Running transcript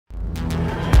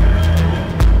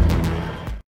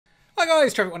Hi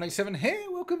guys, Trevor187 here.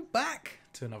 Welcome back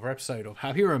to another episode of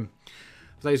Happy Room.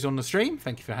 For those on the stream,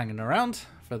 thank you for hanging around.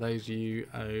 For those of you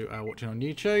who are watching on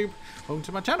YouTube, welcome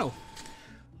to my channel.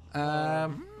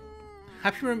 Happy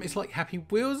Room is like Happy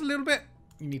Wheels a little bit.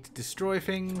 You need to destroy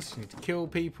things, you need to kill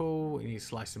people, you need to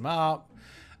slice them up.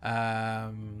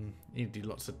 You need to do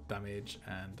lots of damage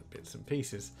and bits and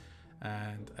pieces.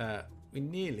 And we're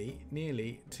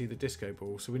nearly to the disco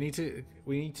ball, so we need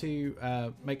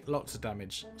to make lots of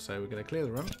damage. So we're going to clear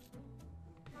the room,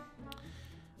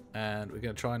 and we're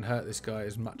going to try and hurt this guy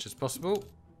as much as possible.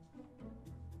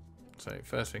 So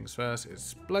first things first,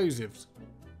 explosives.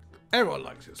 Everyone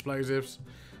likes explosives.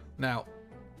 Now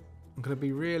I'm going to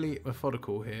be really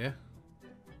methodical here.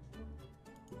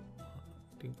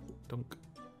 Dink, dunk,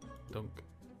 dunk,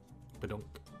 badunk.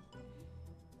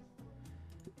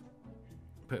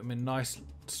 Put him in nice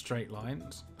straight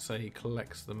lines so he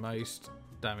collects the most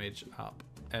damage up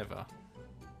ever.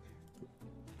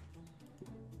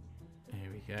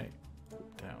 Here we go.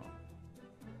 Down.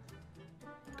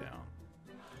 Down.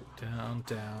 Down,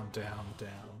 down, down,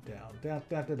 down, down, down,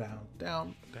 down, down,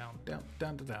 down, down, down,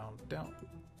 down, down, down.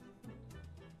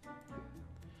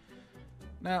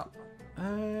 Now,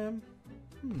 I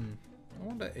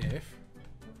wonder if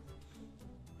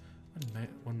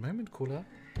one moment, caller.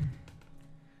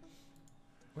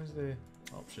 Where's the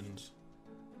options?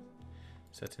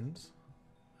 Settings.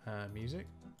 Music.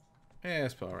 Yeah,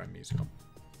 let's put our own music on.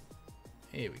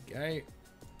 Here we go.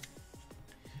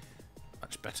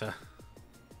 Much better.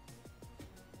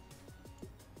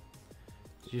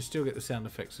 You still get the sound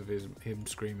effects of him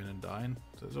screaming and dying,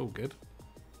 so it's all good.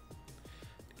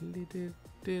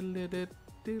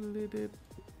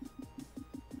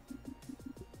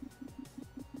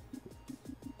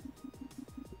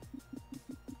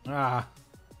 Ah.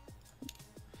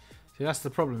 See, that's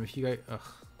the problem. If you go,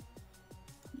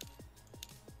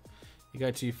 you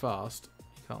go too fast,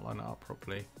 you can't line it up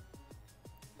properly.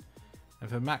 And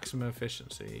for maximum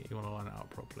efficiency, you want to line it up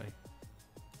properly.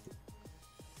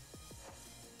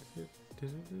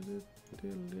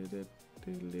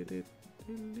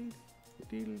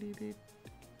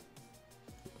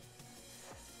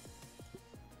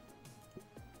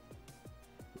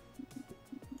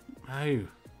 Oh.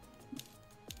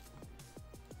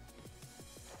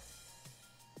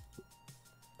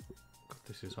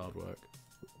 This is hard work.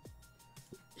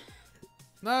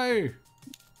 No!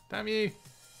 Damn you!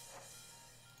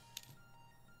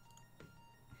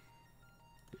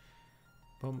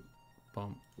 Bum,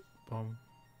 bum, bum,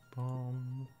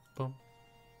 bum, bum.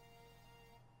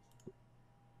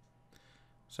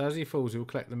 So as he falls, he'll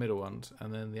collect the middle ones,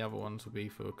 and then the other ones will be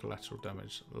for collateral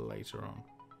damage later on.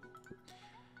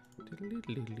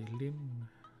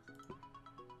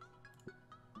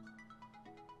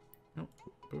 Oh,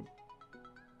 boom.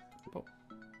 Pop.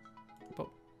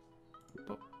 Pop.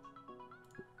 Pop.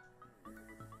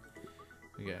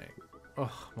 Okay.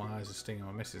 Oh, my eyes are stinging.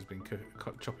 My missus has been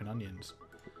chopping onions.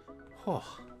 Oh.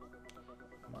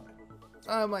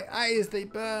 Oh, my eyes, they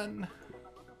burn.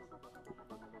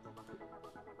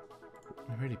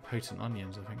 They're really potent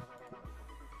onions, I think.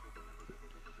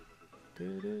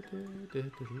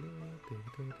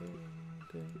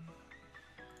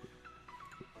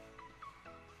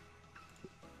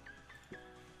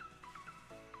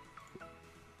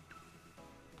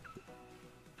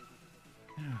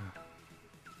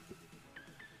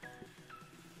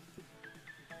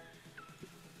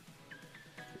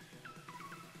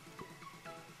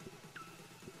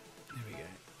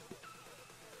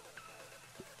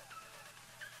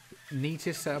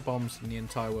 Neatest set of bombs in the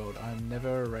entire world. I'm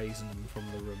never erasing them from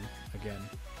the room again.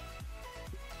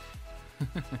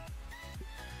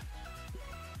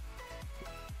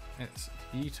 It's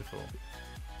beautiful.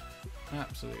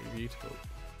 Absolutely beautiful.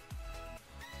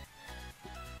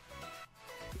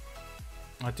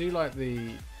 I do like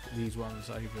these ones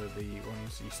over the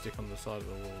ones you stick on the side of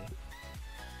the wall.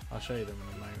 I'll show you them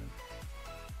in a moment.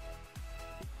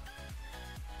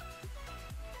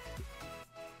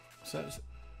 So it's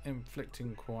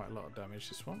inflicting quite a lot of damage,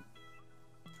 this one.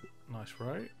 Nice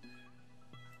row.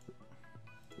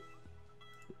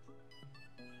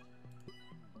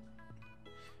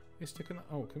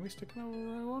 Oh, can we stick another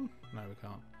row on? No, we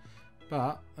can't.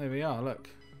 But there we are, look.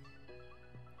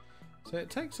 So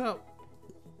it takes up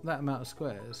that amount of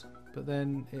squares, but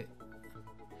then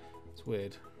it's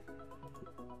weird.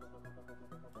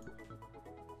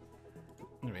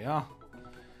 There we are.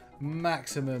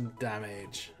 Maximum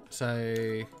damage.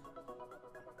 So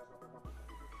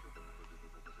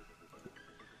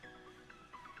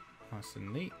nice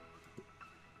and neat.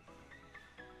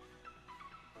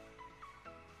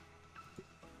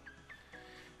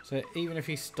 So even if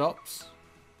he stops...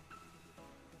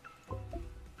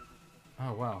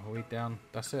 Oh wow, are we down?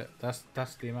 That's it. That's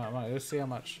the amount of money. Let's see how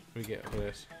much we get for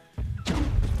this.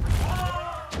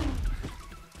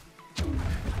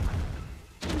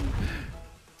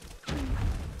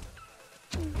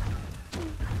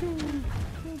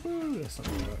 That's not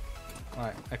gonna work.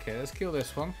 Right, okay, let's kill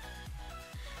this one.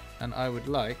 And I would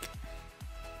like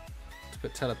to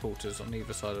put teleporters on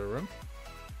either side of the room.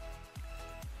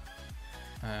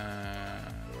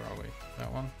 Where are we?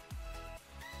 That one.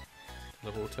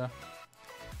 Teleporter.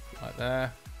 Right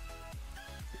there.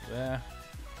 There.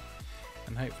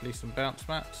 And hopefully some bounce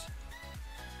mats.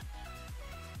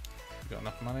 Got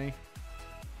enough money.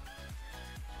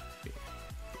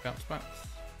 Bounce mats.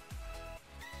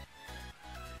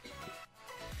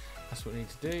 That's what we need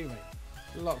to do. Make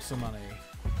lots of money.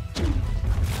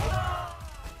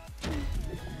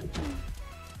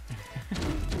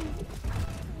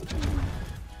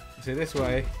 See, this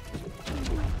way,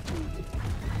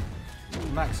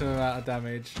 maximum amount of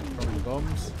damage from the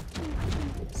bombs.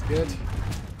 It's good.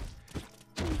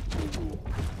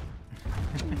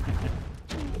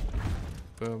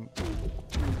 Boom.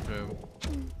 Boom.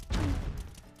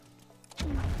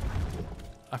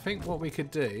 I think what we could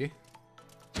do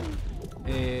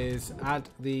is add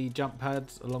the jump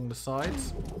pads along the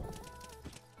sides.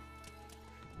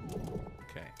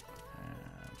 Okay.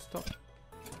 Stop.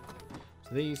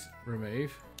 So these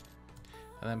remove.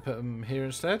 And then put them here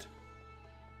instead.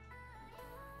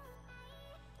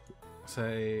 So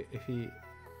if you...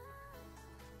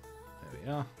 There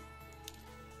we are.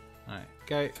 Alright,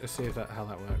 go. Let's see if how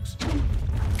that works.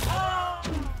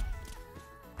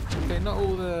 Okay, not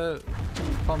all the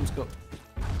bombs got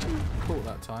caught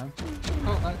that time.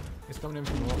 Oh no, it's coming in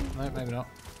for more. No, maybe not.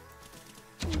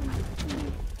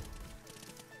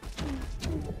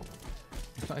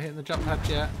 It's not hitting the jump pad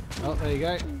yet. Oh, there you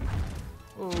go.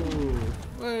 Ooh,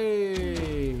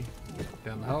 way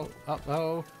down the hole, up the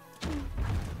hole.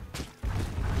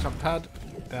 Jump pad,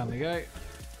 down they go.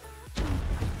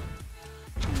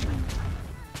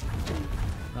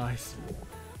 Nice.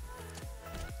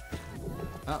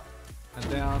 Up and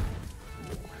down.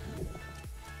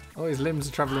 Oh, his limbs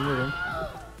are travelling with him.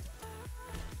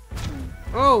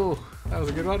 Oh, that was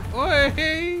a good one.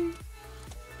 Oi!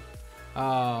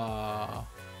 Ah,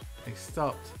 he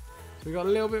stopped. So we got a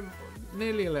little bit,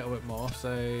 nearly a little bit more.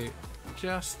 So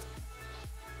just,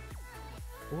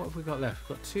 what have we got left?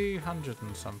 We've got 200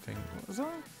 and something. What was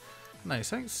that? No,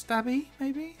 something stabby,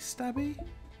 maybe? Stabby?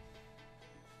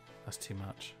 That's too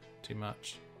much. Too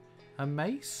much. A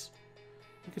mace?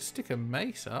 We could stick a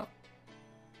mace up.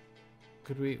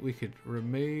 Could we could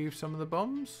remove some of the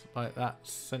bombs, like that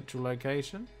central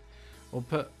location, or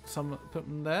put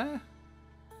them there.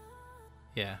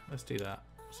 Yeah, let's do that.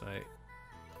 So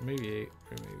remove you,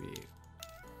 remove you.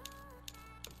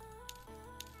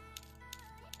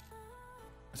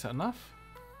 Is that enough?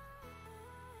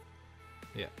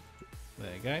 Yeah,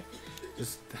 there you go.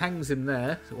 Just hangs him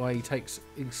there while he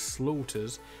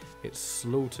slaughters. It's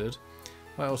slaughtered.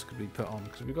 What else could we put on?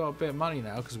 Because we've got a bit of money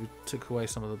now because we took away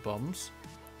some of the bombs.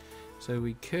 So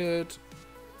we could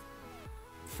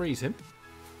freeze him.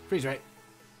 Freeze rate.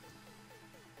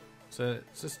 So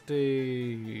let's just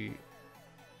do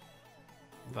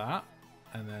that.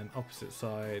 And then opposite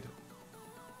side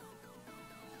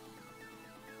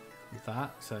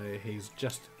that. So he's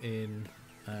just in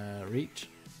reach.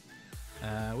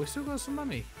 We've still got some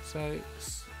money. So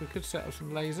we could set up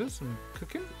some lasers and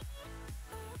cook him.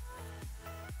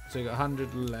 So you got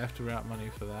 100 left. We're out money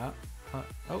for that.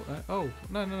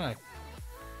 No.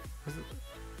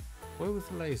 Where was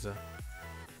the laser?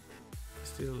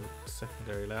 Still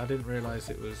secondary laser. I didn't realise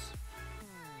it was.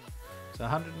 So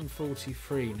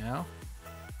 143 now.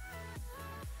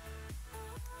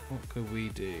 What could we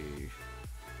do?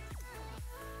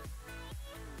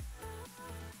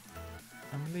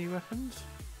 Melee weapons?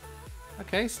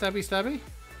 Okay, stabby.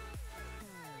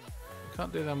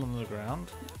 Can't do them on the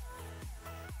ground.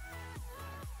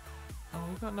 Oh,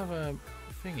 we've got another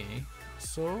thingy.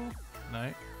 Saw?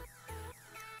 No.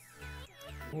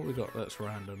 What we got that's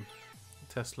random?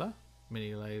 Tesla,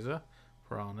 mini laser,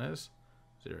 piranhas,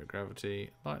 zero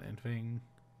gravity, lightning thing,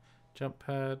 jump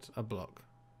pad, a block.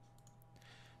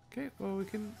 Okay, well we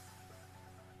can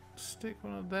stick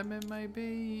one of them in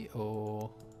maybe, or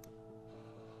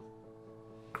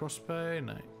crossbow,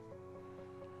 no.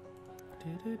 I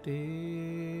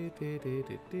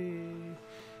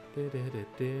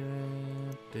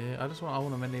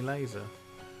want a mini laser.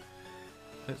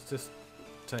 Let's just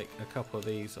take a couple of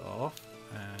these off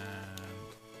and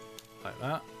like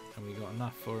that, and we got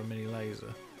enough for a mini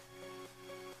laser.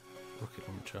 Rocket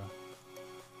launcher.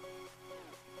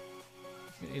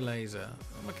 Get your laser.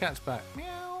 Oh, my cat's back.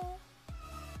 Meow.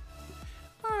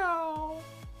 Meow.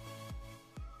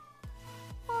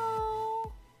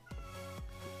 Oh.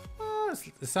 Oh,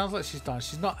 it sounds like she's dying.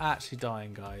 She's not actually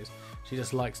dying, guys. She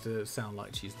just likes to sound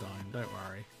like she's dying. Don't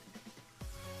worry.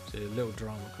 She's a little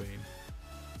drama queen.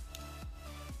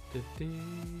 No,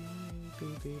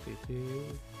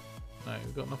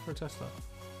 we've got enough for a Tesla.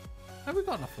 Have we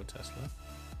got enough for a Tesla?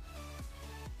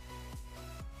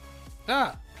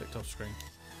 Ah! Clicked off screen.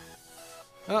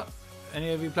 Oh,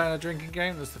 any of you playing a drinking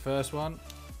game? That's the first one.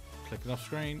 Clicking off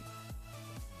screen.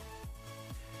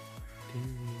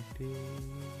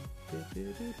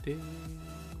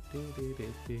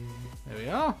 There we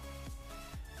are.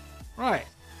 Right.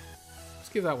 Let's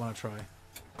give that one a try.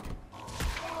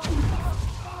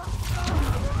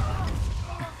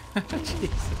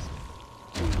 Jesus.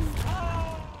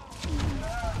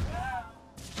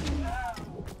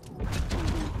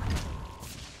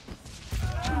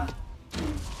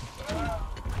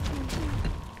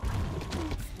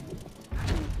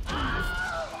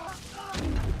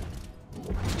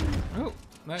 Oh,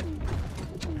 no.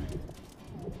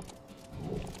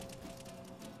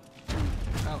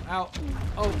 Ow, ow.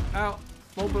 Oh, ow.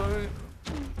 More blow.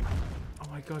 Oh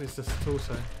my god, it's just a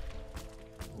torso.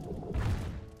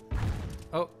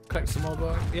 Oh, collect some more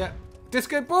blow. Yeah.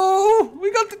 Disco ball!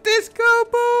 We got the disco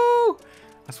ball!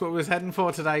 That's what we was heading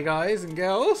for today, guys and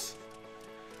girls.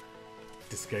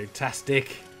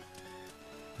 Disco-tastic.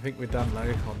 I think we're done low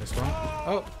on this one.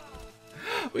 Oh.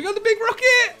 We got the big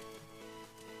rocket!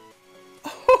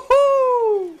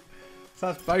 Oh! So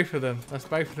that's both of them. That's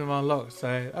both of them unlocked.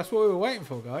 So that's what we were waiting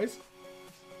for, guys.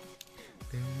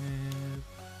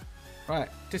 Right.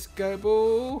 Disco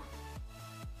ball.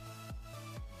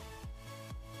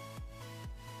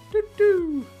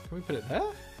 Can we put it there?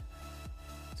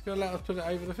 It's going to let us put it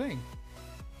over the thing.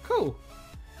 Cool.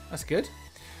 That's good.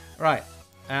 Right.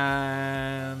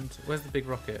 And where's the big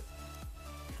rocket?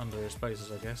 Under his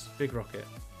places, I guess. Big rocket.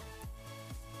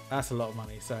 That's a lot of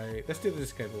money. So let's do the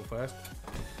disco ball first.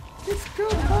 Disco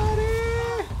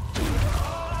party!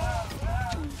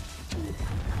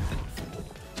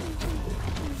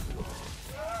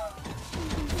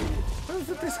 Where's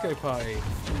the disco party?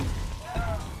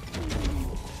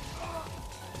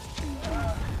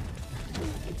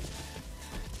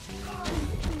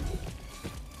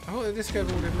 I thought the disco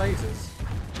ball did lasers.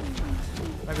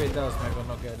 Maybe it does, maybe I'm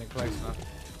not getting it close enough.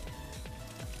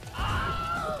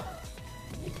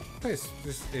 It's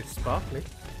sparkly.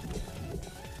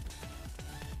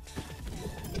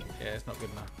 Yeah, it's not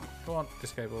good enough. Come on,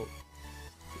 disco ball.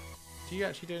 Do you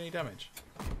actually do any damage?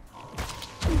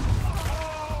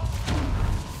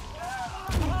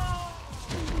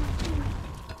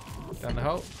 Down the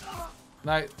hole?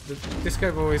 No, the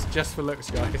disco ball is just for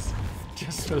looks, guys.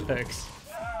 Just for looks.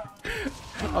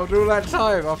 After all that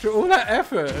time, after all that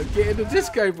effort of getting the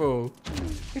disco ball,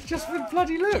 it's just for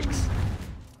bloody looks.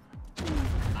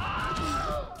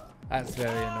 That's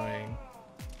very annoying.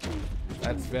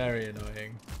 That's very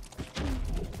annoying.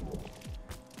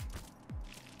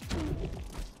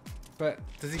 But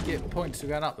does he get points for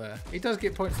going up there? He does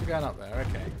get points for going up there,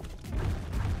 okay.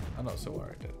 I'm not so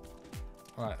worried.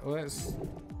 Alright, well let's...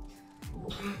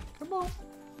 Come on.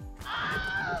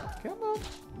 Come on.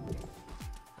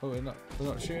 Oh, we're not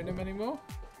shooting him anymore?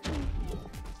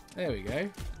 There we go.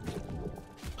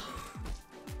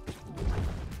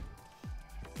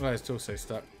 Well, it's also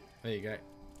stuck. There you go.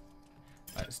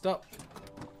 Right, stop.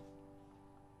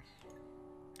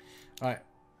 Right.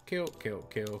 Kill, kill,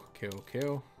 kill, kill,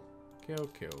 kill. Kill,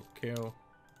 kill, kill.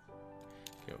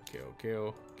 Kill, kill,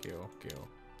 kill, kill, kill.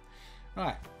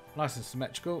 Right. Nice and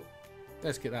symmetrical.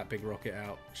 Let's get that big rocket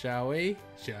out, shall we?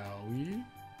 Shall we?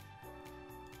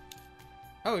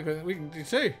 Oh, we can do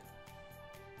two.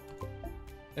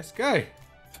 Let's go.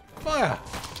 Fire!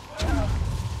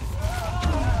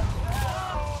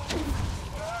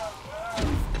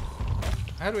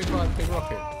 How do we fire the big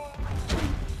rocket?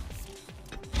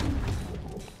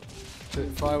 Does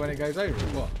it fire when it goes over it?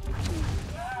 What?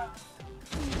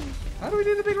 How do we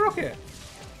do the big rocket?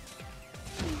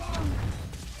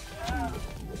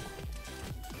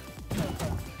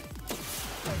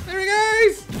 There he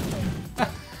goes!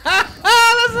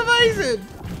 That's amazing!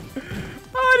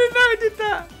 Oh, I didn't know it did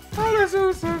that! Oh, that's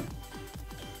awesome!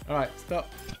 Alright, stop.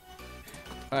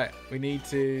 Alright, we need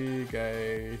to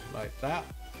go like that.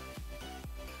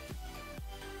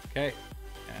 Okay,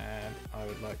 and I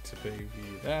would like to move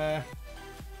you there,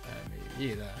 and move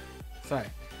you there. So,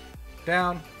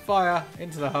 down, fire,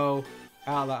 into the hole,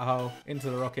 out of that hole, into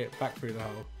the rocket, back through the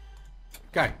hole.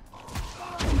 Go!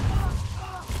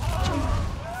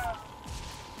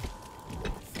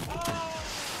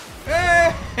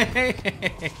 Hey!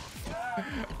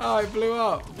 Oh, it blew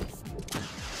up.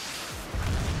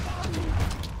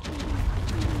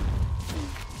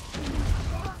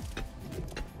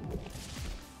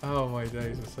 Oh, my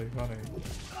days are so funny.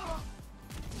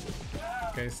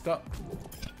 Okay, stop.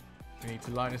 We need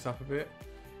to line this up a bit.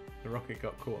 The rocket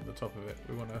got caught on the top of it.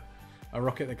 We want a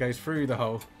rocket that goes through the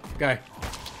hole. Go.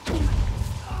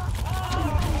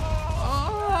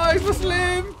 Oh, he's a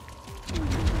slim.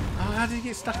 Oh, how did he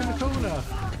get stuck in the corner?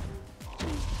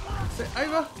 Sit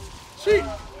over. Shoot.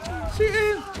 Shoot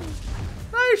him.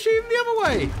 No, shoot him the other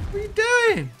way. What are you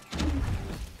doing?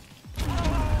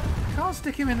 Can't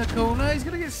stick him in the corner. He's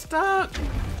going to get stuck.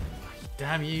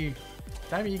 Damn you.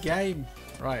 Damn you, game.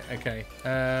 Right, okay.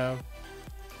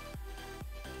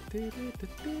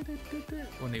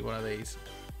 We'll need one of these.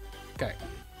 Okay.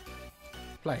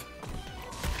 Play.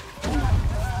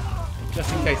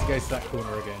 Just in case he goes to that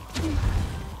corner again.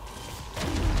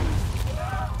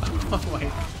 Oh my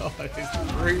god, it's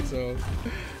brutal.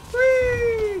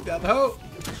 Whee! Down the hole.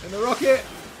 In the rocket.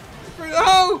 Through the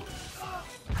hole.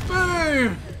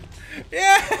 Boom!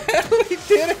 Yeah! We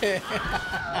did it!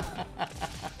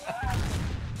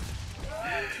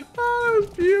 Oh, that was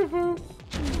beautiful.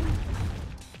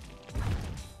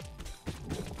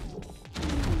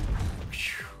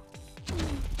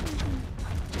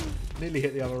 Nearly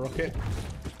hit the other rocket.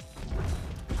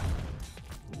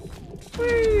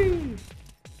 Whee!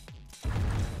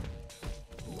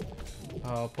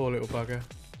 Oh, poor little bugger.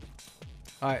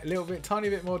 Alright, a little bit, tiny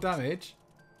bit more damage.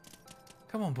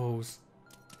 Come on, balls.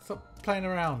 Stop playing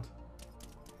around.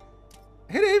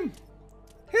 Hit him!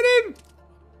 Hit him!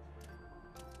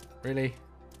 Really?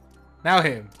 Now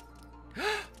hit him.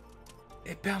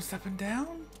 It bounced up and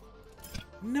down?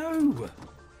 No!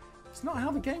 It's not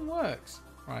how the game works.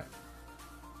 Right.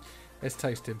 Let's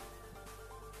taste him.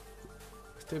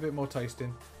 Let's do a bit more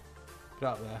tasting. Put it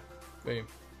up there. Boom.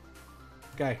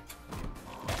 Okay.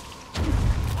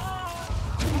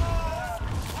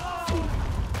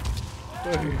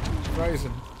 Boom.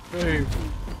 Frozen. Boom.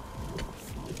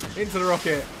 Into the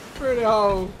rocket. Through the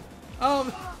hole. Oh.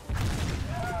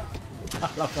 I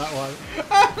love that one.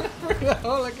 Through the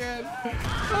hole again.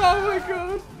 Oh my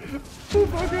god. Oh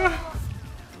bugger.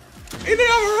 In the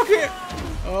other rocket.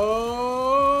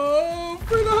 Oh.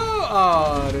 Through the hole.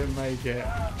 Oh, I didn't make it.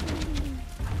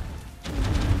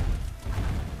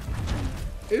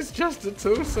 It's just a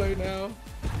torso now.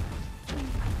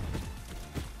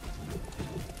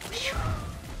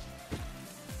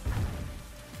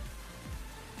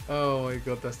 Oh my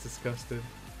god, that's disgusting.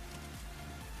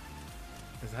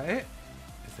 Is that it?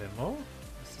 Is there more?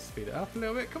 Let's just speed it up a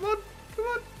little bit. Come on, come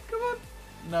on, come on.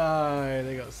 No,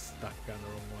 they got stuck going the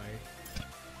wrong way.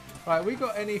 Right, we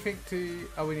got anything to...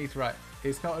 Oh, we need to write.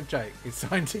 It's not a joke. It's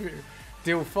scientific.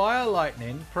 Deal fire,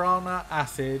 lightning, prana,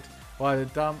 acid, while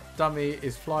the dummy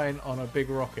is flying on a big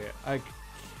rocket.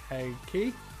 Okay,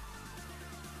 key.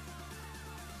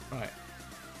 Right.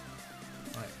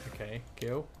 Right, okay.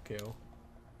 Kill, kill.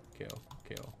 Kill,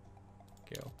 kill,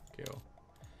 kill, kill.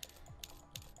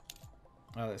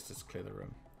 Oh, let's just clear the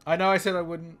room. I know I said I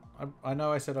wouldn't. I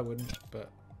know I said I wouldn't, but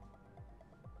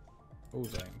all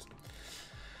zones.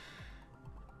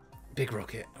 Big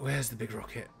rocket. Where's the big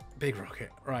rocket? Big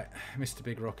rocket. Right, Mr.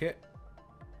 Big Rocket.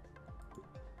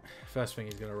 First thing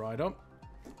he's going to ride on.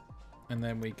 And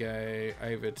then we go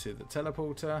over to the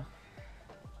teleporter.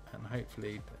 And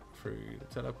hopefully through the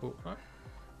teleport. Right.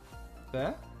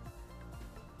 There.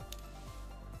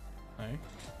 No.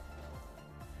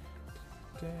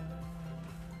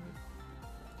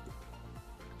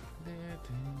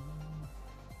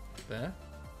 There.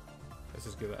 Let's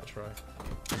just give that a try.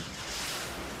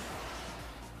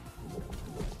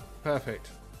 Perfect.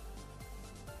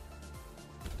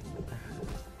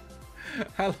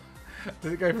 How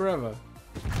did it go forever?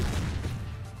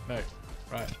 No.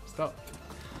 Right. Stop.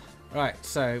 Right.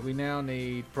 So we now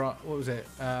need what was it?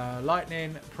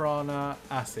 Lightning, prana,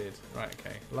 acid. Right.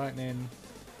 Okay. Lightning.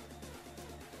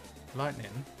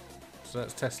 Lightning. So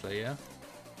that's Tesla, yeah.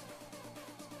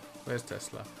 Where's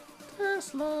Tesla?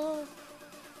 Tesla.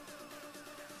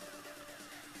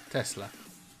 Tesla.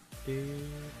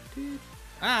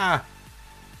 Ah!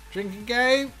 Drinking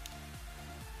game!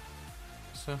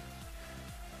 So...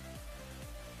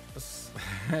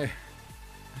 you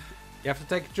have to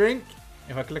take a drink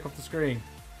if I click off the screen.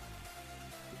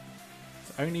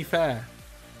 It's only fair.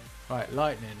 Right,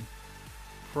 lightning.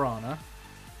 Prana.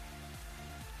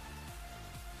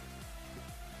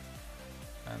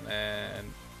 And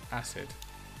then... acid.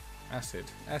 Acid.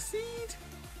 Acid!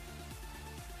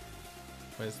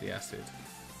 Where's the acid?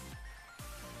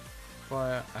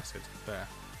 Fire, acid. There.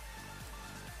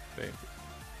 Boom.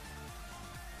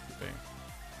 be.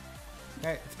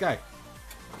 Okay, let's go.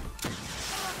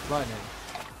 Lightning.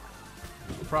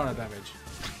 Prana damage.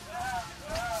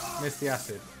 Miss the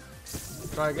acid.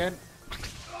 Try again.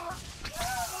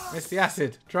 Miss the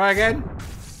acid. Try again.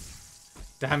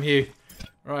 Damn you.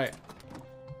 Right.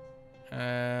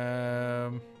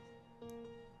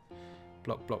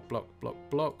 Block, block, block, block,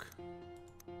 block.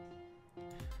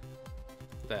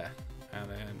 There. And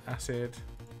then acid.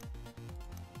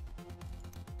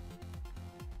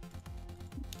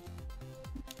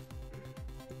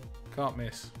 Can't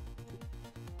miss.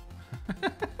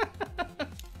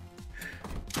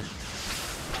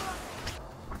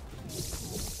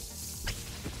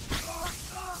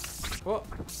 What?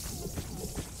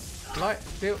 Light,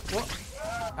 deal, what?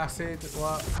 Acid,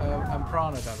 what? And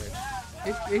prana damage.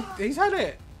 He's had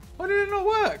it. Why did it not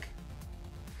work?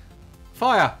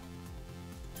 Fire.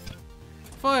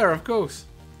 Fire, of course.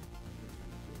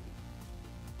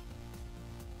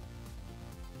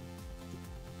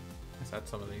 Let's add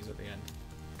some of these at the end.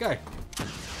 Go.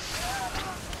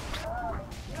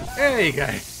 There you go.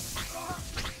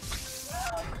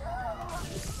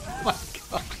 Oh my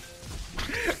god.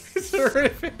 It's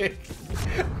horrific.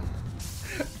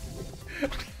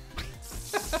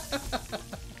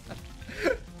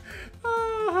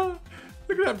 Oh,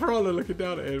 look at that piranha looking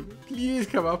down at him. Please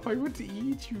come up. I want to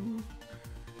eat you.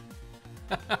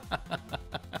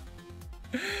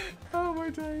 Oh my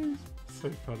days. So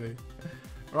funny.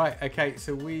 Right, okay,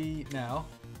 so we now...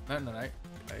 No.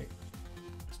 Okay.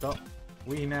 Stop.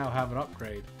 We now have an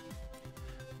upgrade.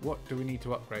 What do we need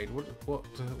to upgrade? What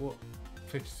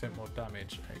 50% more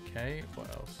damage. Okay, what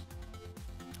else?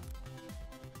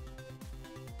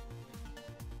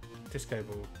 Disco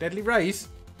ball. Deadly rays?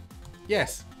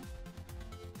 Yes.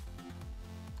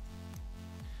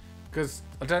 Because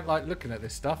I don't like looking at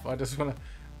this stuff. I just want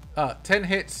to... 10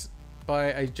 hits by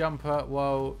a jumper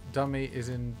while dummy is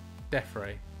in death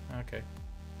ray. Okay.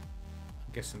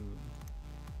 I'm guessing...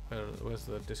 Where's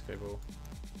the disco ball?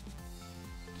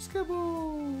 Disco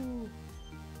ball!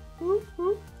 Whoop,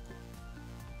 whoop.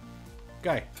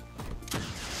 Go.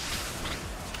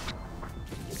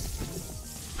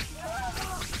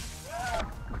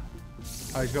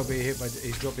 Oh, he's got to be hit by...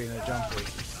 He's got to be in a jumper.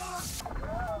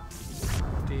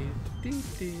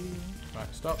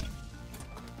 Right, stop.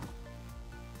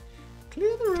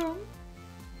 Clear the room.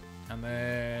 And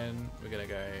then we're going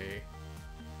to go...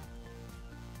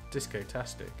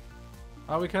 Discotastic.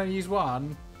 Oh, we can only use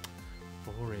one?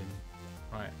 Boring.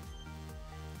 Right.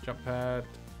 Jump pad,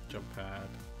 jump pad,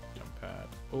 jump pad.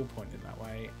 All pointing that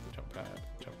way. Jump pad,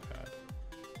 jump pad.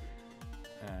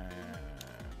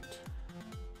 And...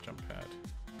 Jump pad.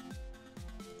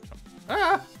 Jump.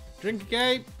 Ah! Drink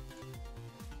again!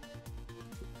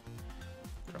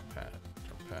 Jump pad,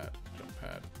 jump pad, jump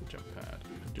pad, jump pad,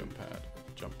 jump pad,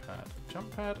 jump pad, jump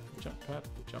pad, jump pad,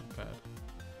 jump pad.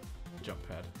 Jump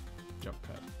pad, jump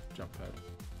pad, jump pad,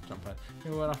 jump pad.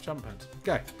 Give me enough jump pads.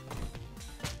 Go.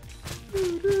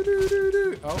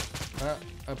 Oh,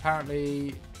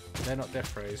 apparently they're not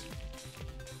death rays.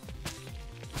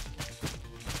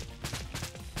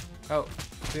 Oh,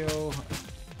 deal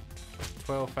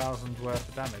 12,000 worth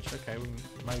of damage. Okay, we can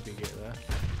maybe get there.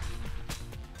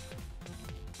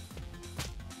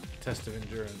 Test of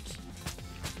endurance.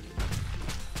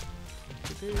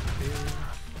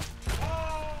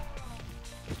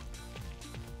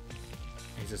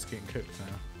 He's just getting cooked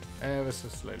now. Ever so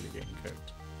slowly getting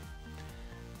cooked.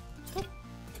 Stop.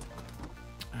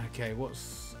 Okay,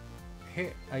 what's...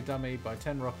 Hit a dummy by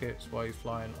 10 rockets while he's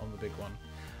flying on the big one.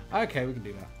 Okay, we can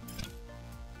do that.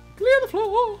 Clear the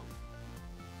floor!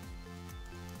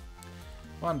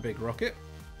 One big rocket.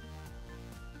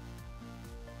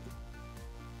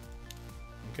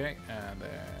 Okay, and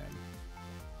then...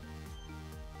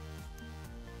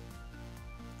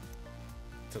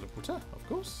 Teleporter, of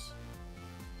course.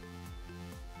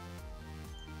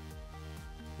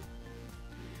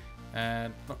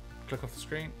 And oh, click off the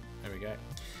screen. There we go.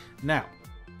 Now,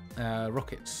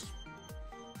 rockets.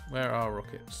 Where are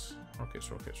rockets? Rockets.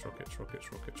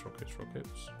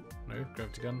 No,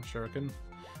 gravity gun, shuriken,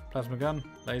 plasma gun,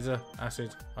 laser,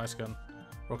 acid, ice gun.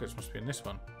 Rockets must be in this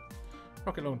one.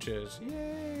 Rocket launchers.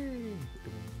 Yay!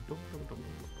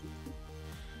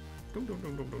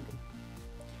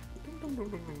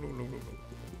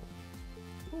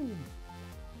 Ooh.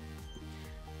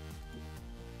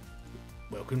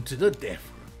 Welcome to the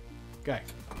death room. Go.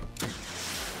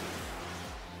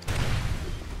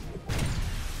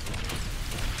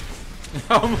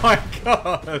 Oh my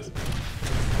god!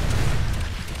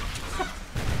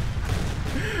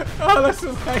 Oh, that's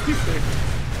amazing!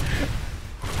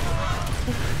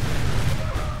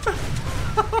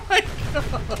 Oh my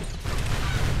god!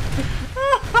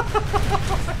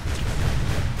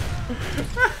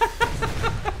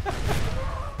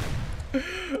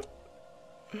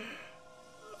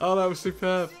 that was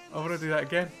superb. I want to do that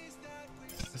again.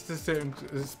 Let's just do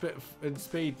it in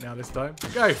speed now this time.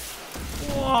 Go!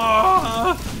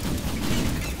 Whoa!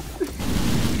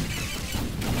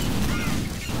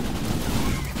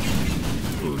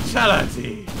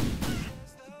 Brutality!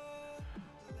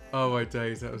 Oh my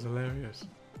days, that was hilarious.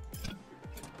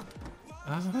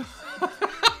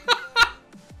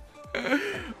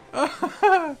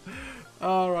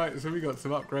 Alright, so we got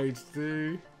some upgrades to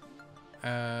do.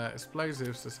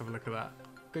 Explosives, let's have a look at that.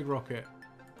 Big rocket.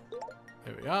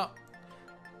 There we are.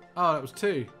 Oh, that was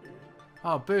 2.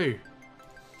 Oh, boo.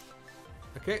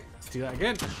 Okay, let's do that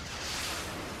again.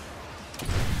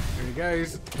 Here he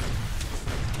goes.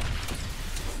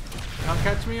 Can't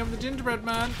catch me, I'm the gingerbread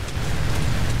man.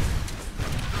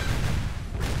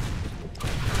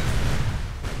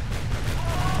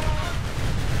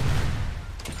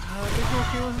 The big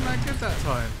rocket wasn't that good that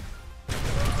time.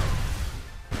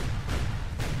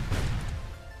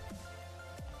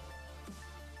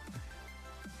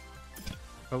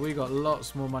 But we got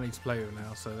lots more money to play with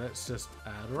now, so let's just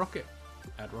add a rocket.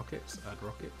 Add rockets, add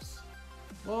rockets.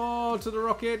 More to the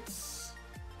rockets!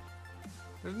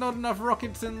 There's not enough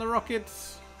rockets in the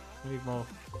rockets! We need more.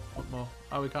 What more?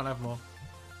 Oh, we can't have more.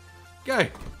 Go!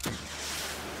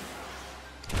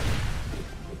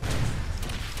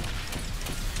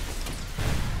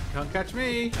 Can't catch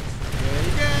me! There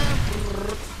you go!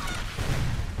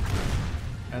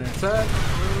 And then turn.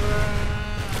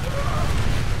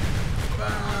 Bam,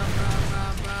 bam,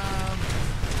 bam, bam.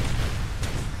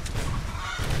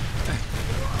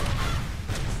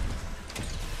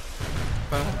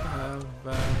 Bam, bam,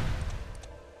 bam.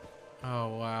 Oh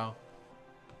wow.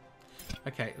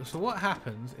 Okay, so what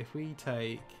happens if we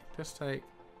just take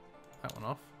that one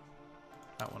off,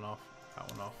 that one off, that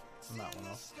one off, and that one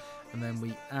off, and then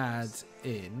we add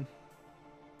in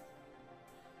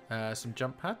some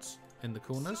jump pads in the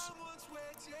corners,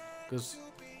 because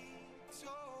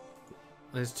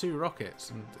there's 2 rockets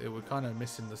and we're kind of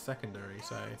missing the secondary,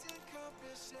 so...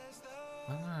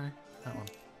 Oh no, that one.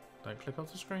 Don't click off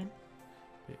the screen.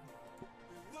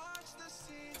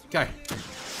 Go!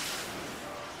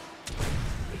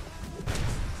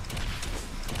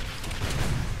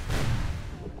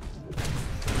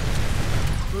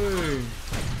 Boom!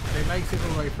 It makes it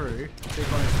all the way through. Big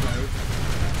one explodes.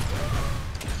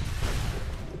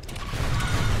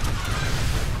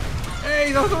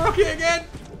 Hey, that was a rocket again!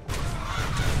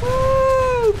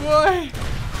 Woo, boy!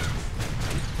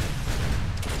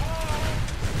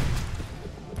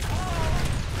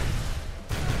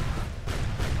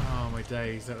 Oh my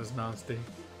days, that was nasty.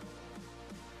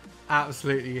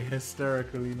 Absolutely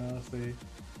hysterically nasty.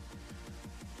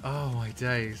 Oh my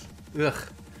days. Ugh.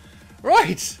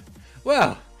 Right!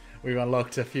 Well, we've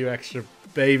unlocked a few extra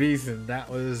babies and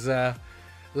that was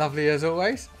lovely as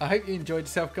always. I hope you enjoyed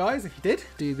yourself, guys. If you did,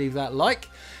 do leave that like.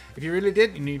 If you really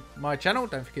did, you need my channel,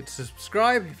 don't forget to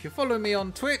subscribe. If you're following me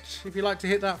on Twitch, if you'd like to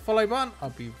hit that follow button,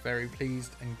 I'd be very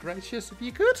pleased and gracious if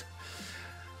you could.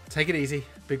 Take it easy,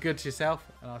 be good to yourself,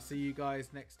 and I'll see you guys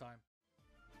next time.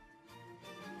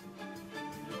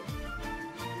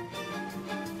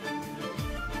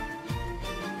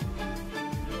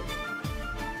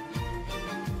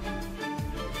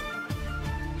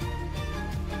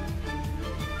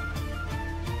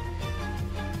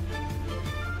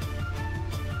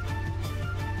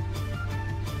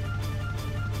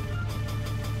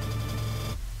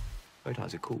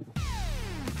 Photos are cool.